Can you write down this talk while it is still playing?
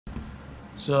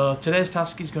So today's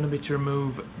task is going to be to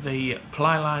remove the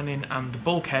ply lining and the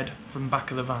bulkhead from the back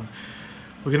of the van.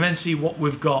 We can then see what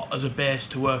we've got as a base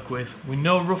to work with. We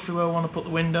know roughly where we want to put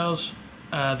the windows,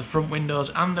 the front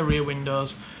windows and the rear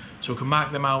windows, so we can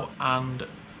mark them out and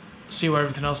see where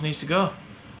everything else needs to go.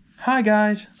 Hi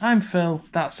guys, I'm Phil,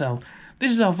 that's Elle.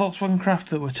 This is our Volkswagen Craft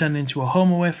that we're turning into a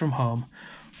home away from home.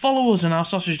 Follow us and our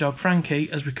sausage dog Frankie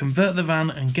as we convert the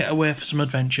van and get away for some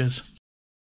adventures.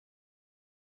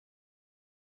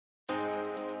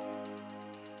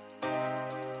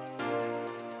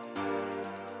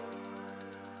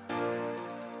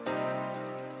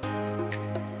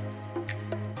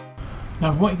 Now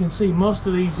from what you can see, most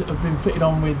of these have been fitted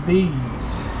on with these.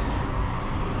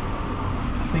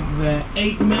 I think they're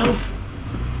 8mm.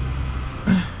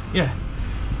 Yeah,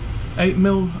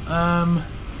 8mm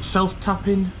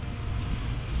self-tapping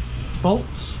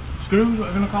bolts, screws, what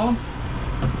we're going to call them.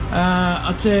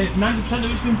 I'd say 90% of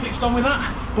it's been fixed on with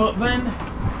that, but then,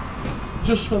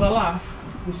 just for the laugh,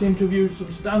 we seem to have used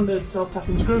some standard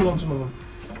self-tapping screws on some of them.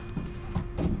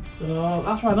 So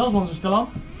that's why those ones are still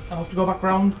on. I'll have to go back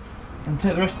round and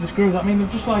take the rest of the screws. I mean, they've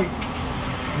just like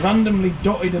randomly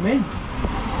dotted them in.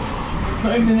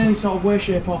 Not even in any sort of way,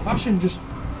 shape or fashion, just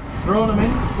thrown them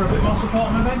in for a bit more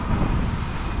support maybe.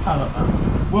 I don't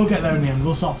know. We'll get there in the end,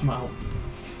 we'll sort them out.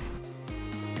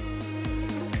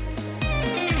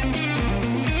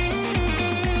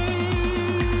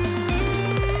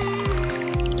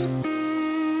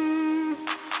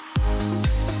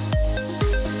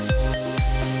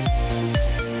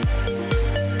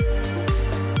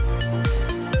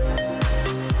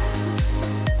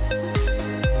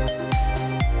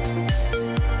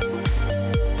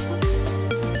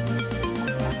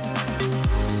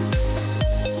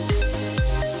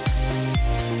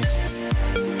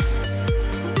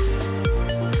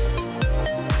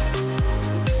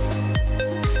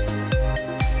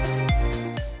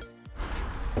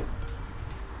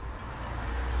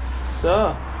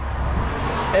 So,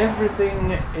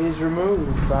 everything is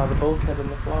removed by the bulkhead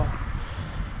and the floor.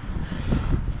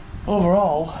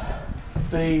 Overall,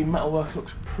 the metalwork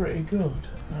looks pretty good.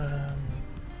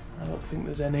 I don't think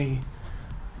there's any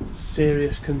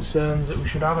serious concerns that we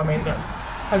should have. I mean, like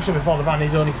I said before, the van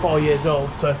is only 4 years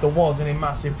old, so if there was any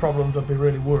massive problems, I'd be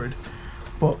really worried.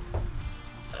 But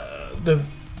they've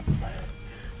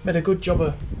made a good job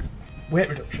of weight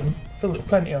reduction, filled it with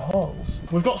plenty of holes.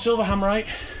 We've got silver hammerite.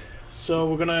 So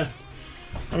we're gonna,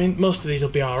 I mean, most of these will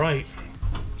be alright,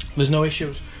 there's no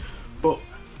issues, but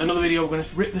another video we're gonna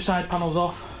rip the side panels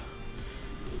off,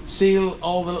 seal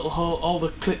all the little all the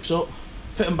clips up,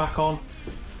 fit them back on,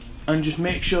 and just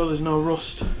make sure there's no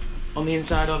rust on the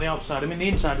inside or the outside. I mean, the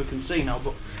inside we can see now,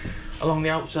 but along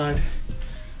the outside,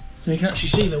 so you can actually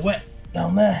see the wet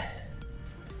down there,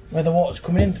 where the water's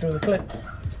coming in through the clip.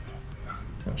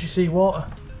 You can actually see water,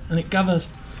 and it gathers.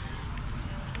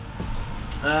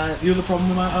 The other problem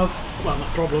we might have, well,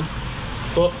 not problem,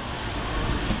 but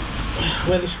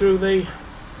where they screw the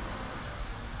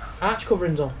arch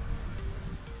coverings on.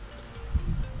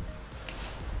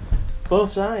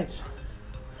 Both sides.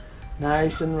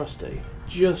 Nice and rusty.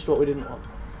 Just what we didn't want.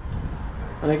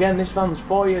 And again, this van's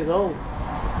 4 years old.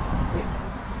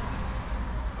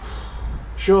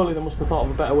 Surely they must have thought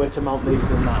of a better way to mount these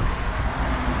than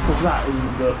that. Because that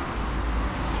isn't good.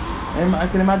 I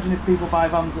can imagine if people buy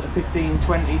vans that are 15,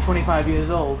 20, 25 years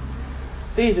old,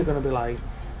 these are going to be like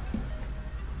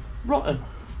rotten.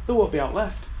 There won't be out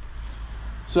left.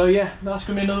 So yeah, that's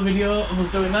going to be another video of us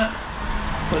doing that.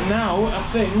 But now I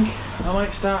think I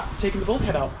might start taking the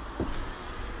bulkhead out.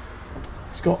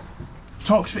 It's got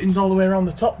Torx fittings all the way around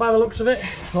the top by the looks of it,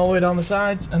 all the way down the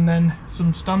sides, and then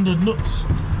some standard nuts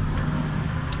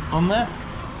on there.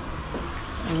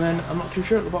 And then I'm not too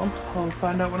sure at the bottom. I'll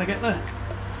find out when I get there.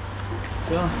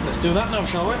 So let's do that now,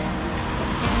 shall we?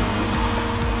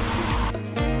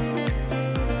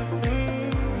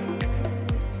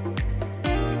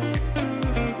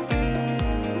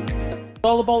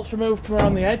 All the bolts removed from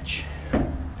around the edge. The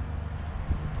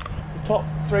top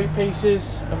 3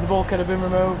 pieces of the bulkhead have been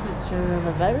removed. Which are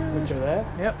over there. Which are there,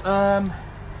 yep.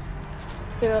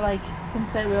 So we're like, you can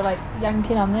say we were like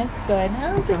yanking on this, going,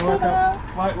 oh, it's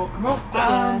Right, won't come up.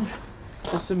 Yeah. And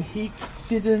there's some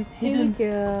hidden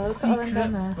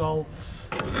secret bolts.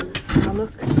 Oh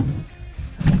look.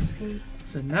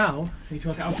 So now, I need to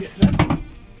work out how to get to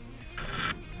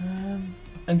them.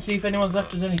 And see if anyone's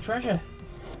left us any treasure.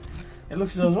 It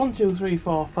looks as though there's 1, 2, 3,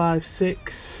 4, 5,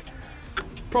 6,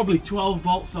 probably 12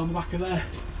 bolts on the back of there.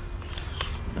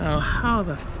 Now, how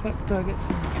the fuck do I get to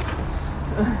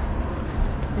them?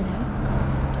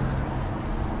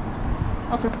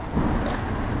 Okay.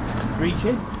 Reach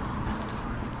in.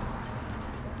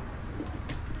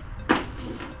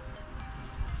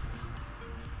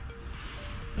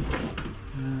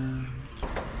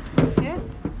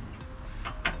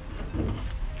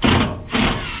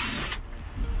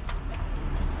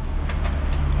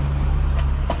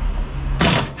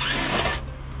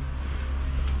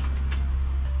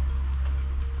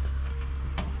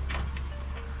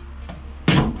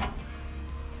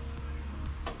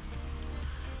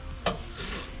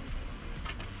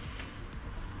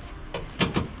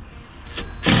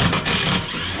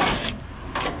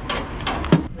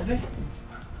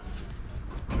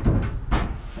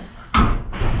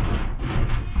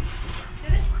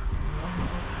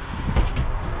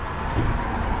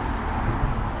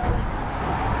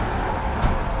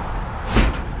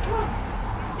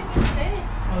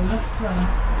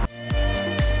 try.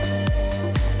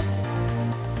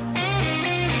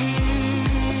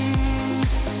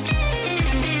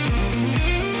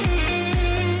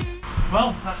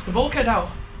 Well, that's the bulkhead out.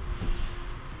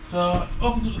 So it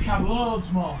opens up the cab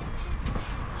loads more.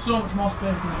 So much more space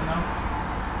in it now.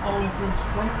 All the way through to the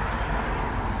front.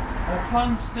 Our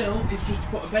plan still is just to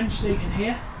put a bench seat in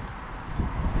here.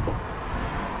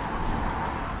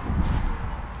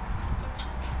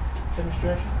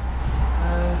 Demonstration.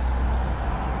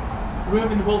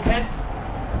 Removing the bulkhead.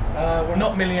 We're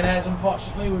not millionaires,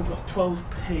 unfortunately. We've got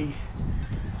 12p.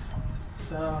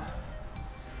 So,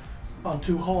 on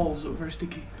 2 holes that were very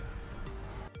sticky.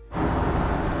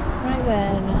 Right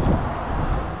then,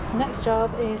 the next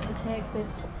job is to take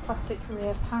this plastic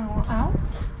rear panel out.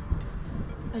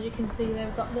 As you can see,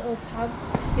 they've got little tabs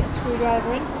to get a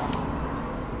screwdriver in.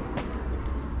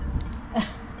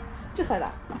 Just like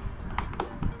that.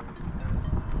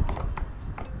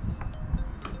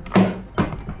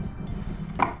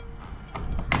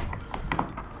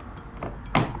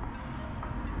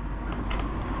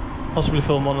 Possibly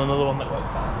film on another one that works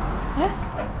better. Yeah?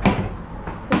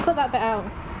 We'll cut that bit out.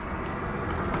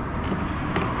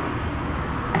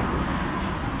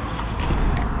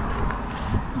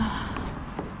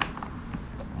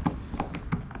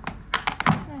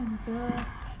 There we go.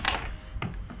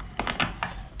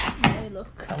 There,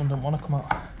 look. That one don't want to come out.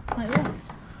 Like this.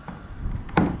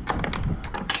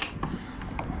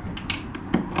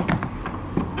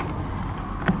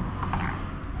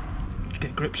 Just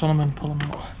get grips on them and pull them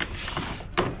out.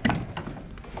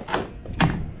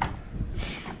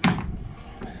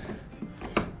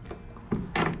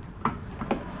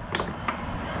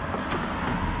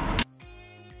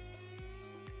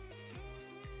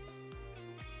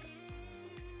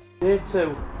 Day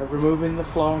 2 of removing the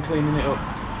floor and cleaning it up.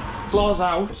 Floor's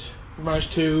out. We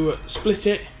managed to split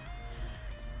it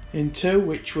in 2,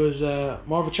 which was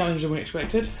more of a challenge than we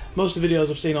expected. Most of the videos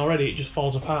I've seen already, it just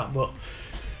falls apart, but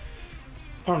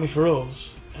apparently for us,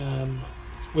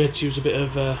 we had to use a bit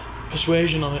of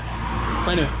persuasion on it.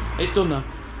 But anyway, it's done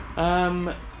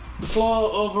now. The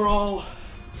floor overall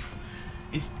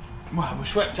is, well, we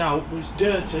swept out, but it's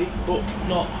dirty, but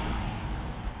not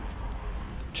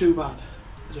too bad.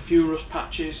 There's a few rust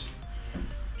patches,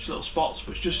 just little spots,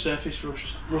 but it's just surface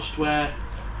rust where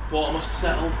water must have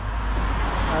settled.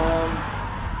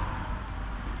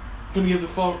 Gonna give the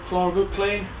floor a good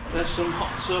clean. There's some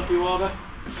hot soapy water.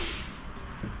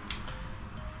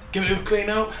 Give it a clean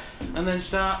out and then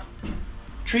start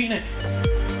treating it.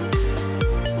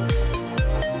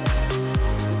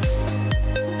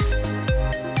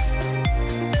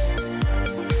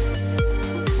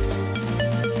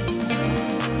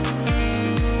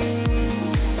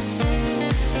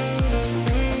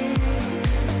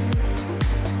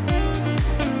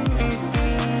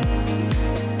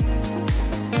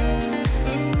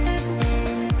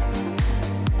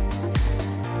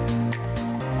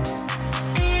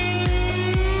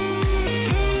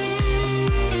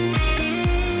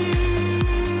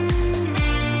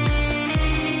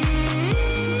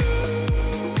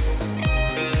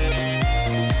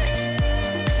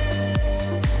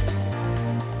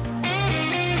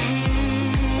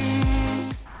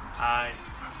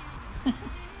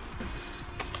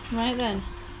 Right then,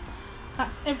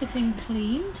 that's everything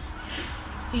cleaned.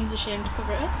 Seems a shame to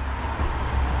cover it up,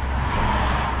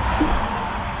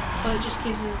 but it just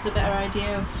gives us a better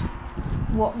idea of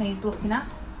what needs looking at.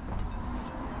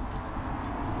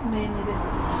 Mainly this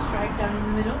stripe down in the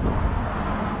middle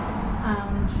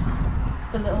and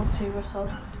the little 2 rust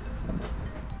holes.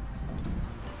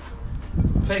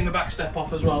 Taking the back step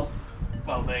off as well,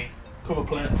 the cover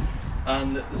plate,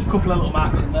 and there's a couple of little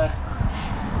marks in there.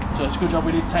 So it's a good job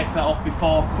we did take that off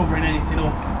before covering anything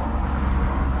up.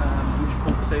 We just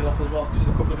pulled the seal off as well because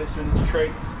there's a couple of bits we need to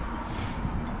treat.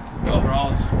 But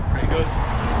overall it's pretty good.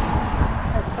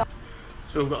 Let's go.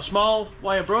 So we've got a small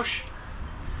wire brush,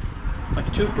 like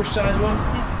a toothbrush size one.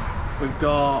 Yeah. We've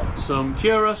got some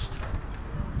cure rust.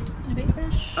 And a big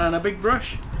brush. And a big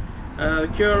brush. The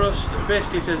cure rust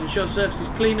basically says ensure surface is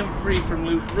clean and free from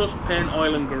loose rust, paint,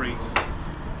 oil and grease.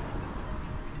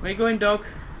 Where you going, dog?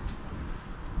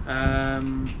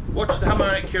 Watch the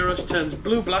hammerite cure rust turns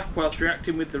blue-black whilst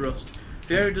reacting with the rust. If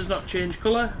the area does not change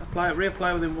colour,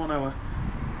 reapply within 1 hour.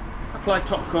 Apply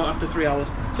top coat after 3 hours.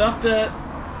 So after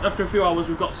a few hours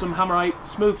we've got some hammerite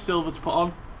smooth silver to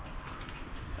put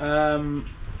on.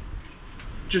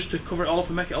 Just to cover it all up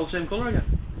and make it all the same colour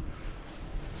again.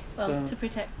 Well, to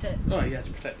protect it. Oh yeah,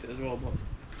 to protect it as well. But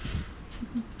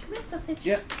Come here, sausage.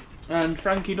 yeah, and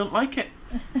Frankie don't like it.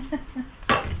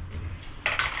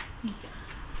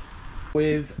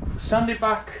 We've sanded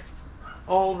back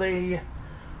all the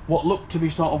what look to be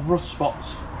sort of rust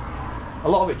spots. A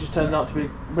lot of it just turns out to be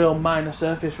real minor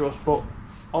surface rust, but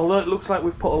although it looks like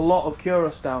we've put a lot of cure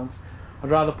rust down, I'd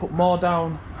rather put more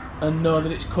down and know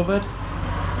that it's covered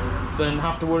than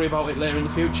have to worry about it later in the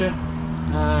future.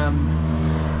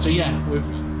 So yeah, we've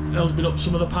elbowed up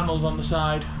some of the panels on the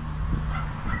side,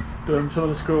 doing some of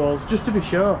the screw holes, just to be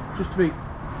sure, just to be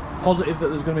positive that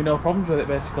there's going to be no problems with it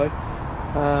basically.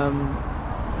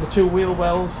 The two wheel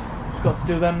wells, just got to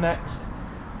do them next.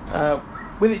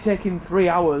 With it taking 3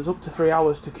 hours, up to 3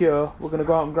 hours to cure, we're going to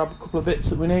go out and grab a couple of bits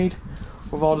that we need.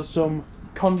 We've ordered some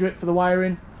conduit for the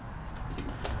wiring,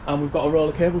 and we've got a roll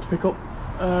of cable to pick up.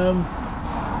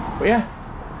 But yeah,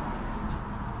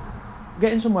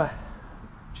 getting somewhere,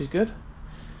 which is good.